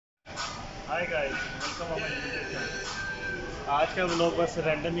Hi guys, welcome हमारे YouTube channel. आज का व्लॉग बस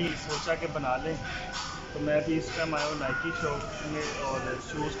रैंडम ही सोचा कि बना लें, तो मैं भी इस टाइम आया हूँ नाइकी शॉप में और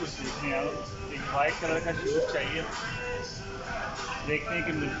शूज़ कुछ देखने आया हूँ। एक वाइट कलर का शूज़ चाहिए, देखते हैं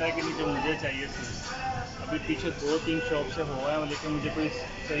कि मिलता है कि नहीं जो मुझे चाहिए शूज़। अभी पीछे 2-3 शॉप से हुआ है लेकिन मुझे कोई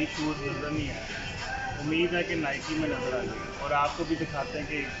सही शूज़ नज़र नहीं आया। उम्मीद है कि नाइकी में नज़र आ जाए और आपको भी दिखाते हैं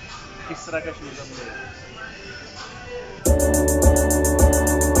कि किस तरह का शूज़ हम ले।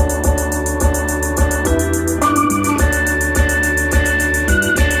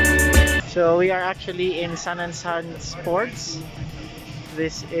 So we are actually in Sun and Sun Sports.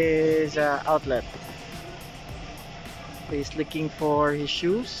 This is an outlet. He's looking for his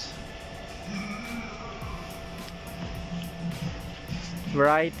shoes.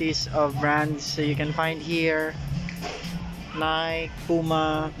 Varieties of brands so you can find here. Nike,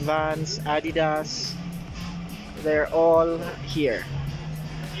 Puma, Vans, Adidas. They're all here.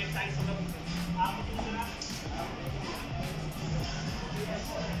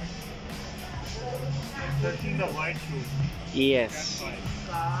 Searching the white shoes. Yes.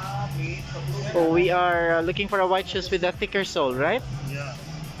 So we are looking for a white shoes with a thicker sole, right? Yeah.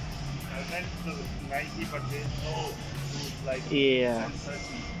 I went to Nike, but there's no shoes like Yeah. I'm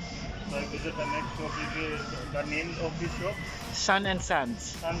searching. So I visit the next shop. Is the name of this shop? Sun and Suns.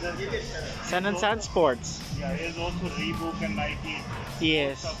 Sun and It's Sun Sports. Yeah, there's also Reebok and Nike.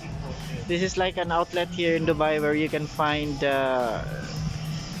 Yes. Stuff is posted. This is like an outlet here in Dubai where you can find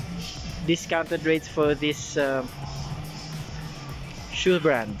discounted rates for these shoe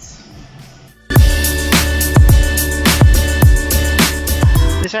brands.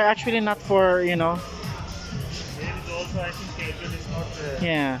 These are actually not for, you know. There is also, I think, casual is not.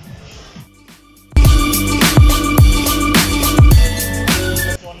 Yeah.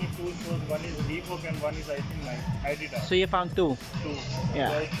 There's only two shoes. One is Reebok and one is, I think, Adidas. So you found two. Two. Yeah.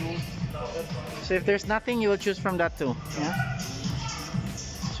 So I choose the other one. So if there's nothing, you will choose from that too. Yeah.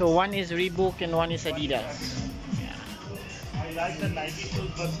 So one is Reebok and one is Adidas. I like the Nike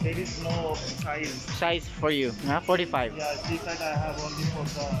shoes, but there is no size. Size for you, yeah? 45. Yeah, she said I have only for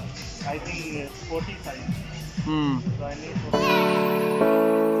the, I think 40 size. Hmm. So I need 40.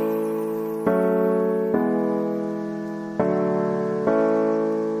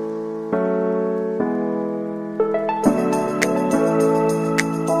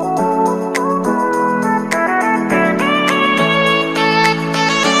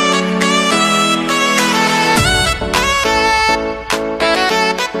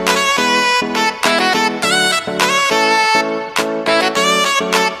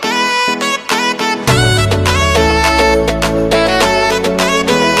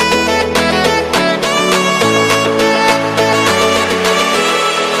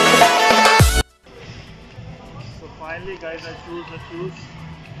 Finally guys, I choose the shoes,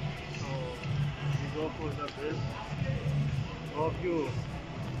 so we go for the bill. Hope you.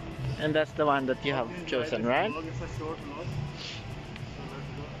 And that's the one that you have chosen, right? It's a short vlog, so let's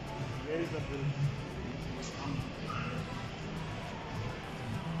go. Where is the bill?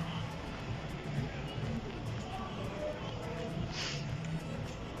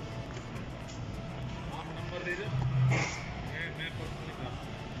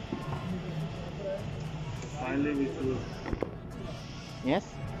 Finally we choose. Yes?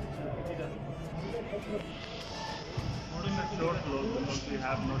 Not in a short vlog because we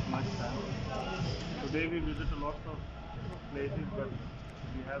have not much time. Today we visit a lot of places, but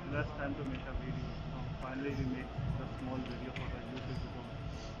we have less time to make a video. So finally we make a small video for the YouTube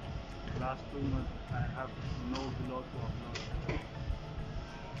because last 2 months I have no vlog to upload.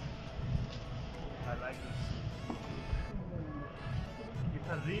 I like it. It's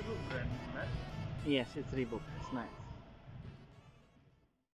a Reebok brand, right? Yes, it's Reebok. It's nice.